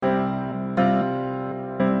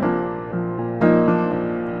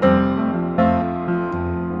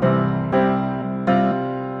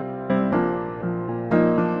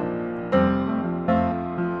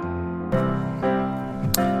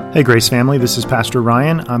Hey Grace family, this is Pastor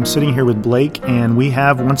Ryan. I'm sitting here with Blake, and we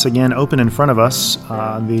have once again open in front of us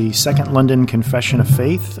the Second London Confession of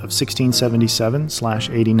Faith of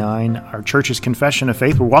 1677/89, our church's Confession of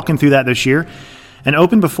Faith. We're walking through that this year, and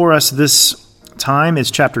open before us this time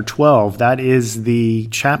is chapter 12. That is the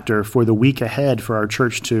chapter for the week ahead for our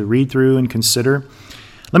church to read through and consider.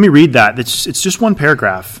 Let me read that. It's just one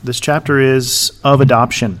paragraph. This chapter is of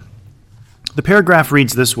adoption. The paragraph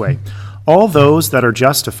reads this way: all those that are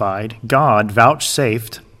justified, God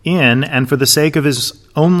vouchsafed in and for the sake of his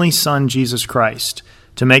only Son, Jesus Christ,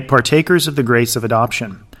 to make partakers of the grace of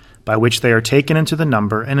adoption, by which they are taken into the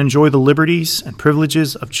number and enjoy the liberties and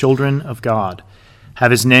privileges of children of God,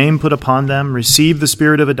 have his name put upon them, receive the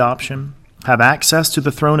spirit of adoption, have access to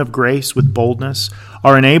the throne of grace with boldness,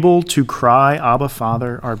 are enabled to cry, Abba,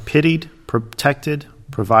 Father, are pitied, protected,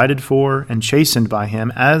 provided for, and chastened by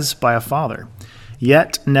him as by a father,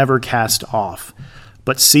 yet never cast off,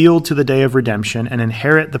 but sealed to the day of redemption, and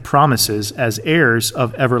inherit the promises as heirs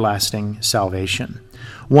of everlasting salvation.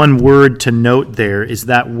 One word to note there is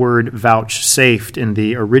that word vouchsafed in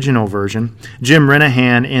the original version. Jim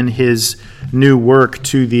Renahan, in his new work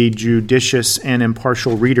to the judicious and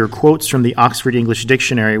impartial reader, quotes from the Oxford English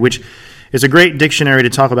Dictionary, which is a great dictionary to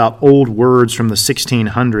talk about old words from the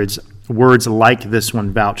 1600s, words like this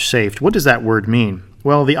one, vouchsafed. What does that word mean?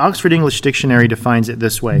 Well, the Oxford English Dictionary defines it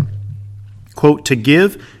this way, quote, to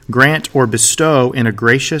give, grant, or bestow in a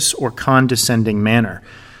gracious or condescending manner.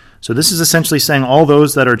 So this is essentially saying all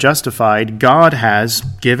those that are justified, God has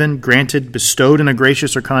given, granted, bestowed in a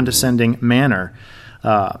gracious or condescending manner,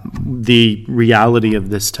 the reality of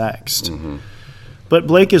this text. Mm-hmm. But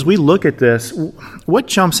Blake, as we look at this, what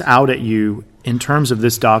jumps out at you in terms of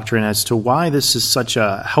this doctrine as to why this is such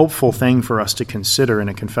a helpful thing for us to consider in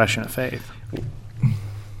a confession of faith?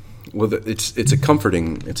 Well, it's a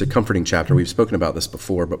comforting chapter. We've spoken about this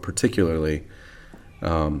before, but particularly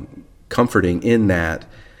comforting in that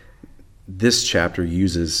this chapter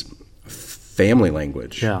uses family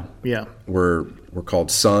language. Yeah. We're called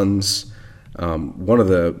sons. One of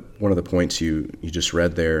the points you just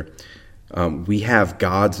read there, we have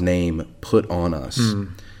God's name put on us.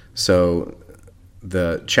 Mm. So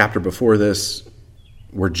the chapter before this,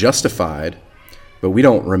 we're justified, but we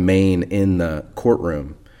don't remain in the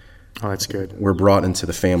courtroom. Oh, that's good. We're brought into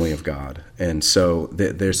the family of God. And so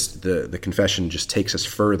there's the confession just takes us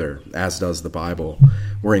further, as does the Bible.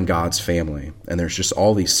 We're in God's family, and there's just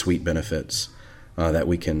all these sweet benefits that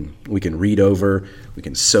we can read over, we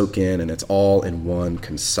can soak in, and it's all in one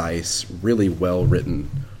concise, really well-written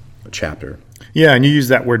chapter. Yeah, and you use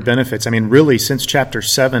that word benefits. I mean, really, since chapter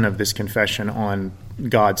 7 of this confession on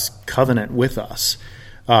God's covenant with us,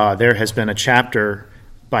 there has been a chapter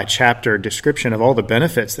by chapter description of all the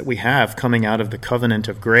benefits that we have coming out of the covenant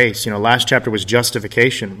of grace. You know, last chapter was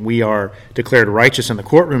justification. We are declared righteous in the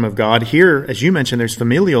courtroom of God. Here, as you mentioned, there's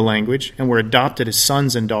familial language, and we're adopted as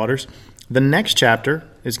sons and daughters. The next chapter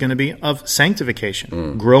is going to be of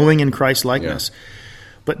sanctification, growing in Christ likeness. Yeah.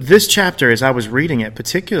 But this chapter, as I was reading it,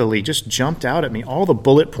 particularly just jumped out at me, all the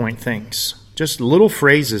bullet point things, just little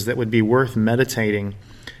phrases that would be worth meditating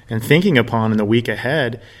and thinking upon in the week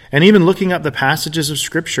ahead, and even looking up the passages of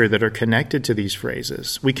Scripture that are connected to these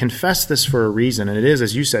phrases. We confess this for a reason, and it is,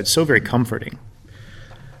 as you said, so very comforting.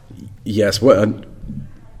 Yes, well,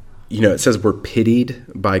 it says we're pitied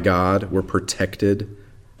by God, we're protected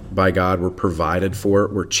by God, we're provided for,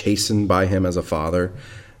 we're chastened by Him as a Father.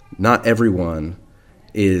 Not everyone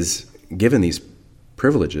is given these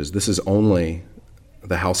privileges. This is only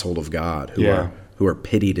the household of God who are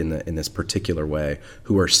pitied in this particular way,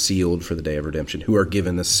 who are sealed for the day of redemption, who are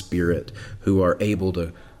given the Spirit, who are able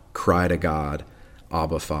to cry to God,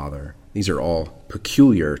 Abba, Father. These are all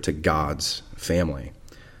peculiar to God's family.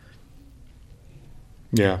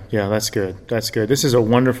 Yeah, that's good. This is a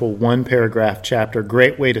wonderful one-paragraph chapter.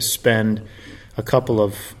 Great way to spend a couple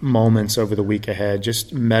of moments over the week ahead,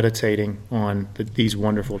 just meditating on these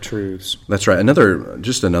wonderful truths. That's right.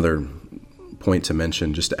 Another point to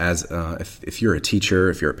mention, just as if you're a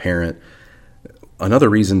teacher, if you're a parent, another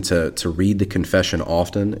reason to read the confession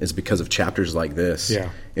often is because of chapters like this.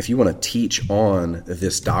 Yeah. If you want to teach on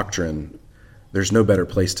this doctrine, there's no better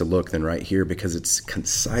place to look than right here, because it's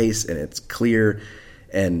concise and it's clear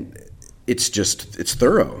and it's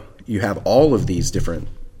thorough. You have all of these different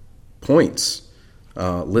points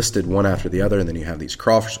listed one after the other, and then you have these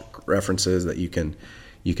cross references that you can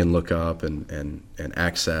look up and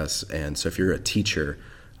access. And so if you're a teacher,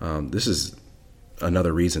 this is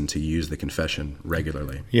another reason to use the confession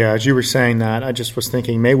regularly. Yeah, as you were saying that, I just was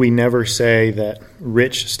thinking, may we never say that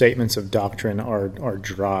rich statements of doctrine are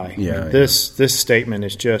dry. Yeah, this statement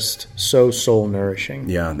is just so soul nourishing.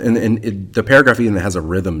 Yeah, and the paragraph even has a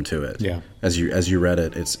rhythm to it. Yeah, as you read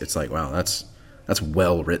it, it's like, wow, that's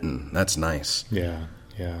well written. That's nice. Yeah.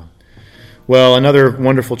 Well, another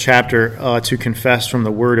wonderful chapter to confess from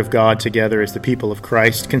the Word of God together as the people of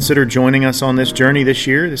Christ. Consider joining us on this journey this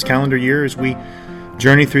year, this calendar year, as we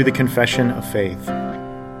journey through the confession of faith.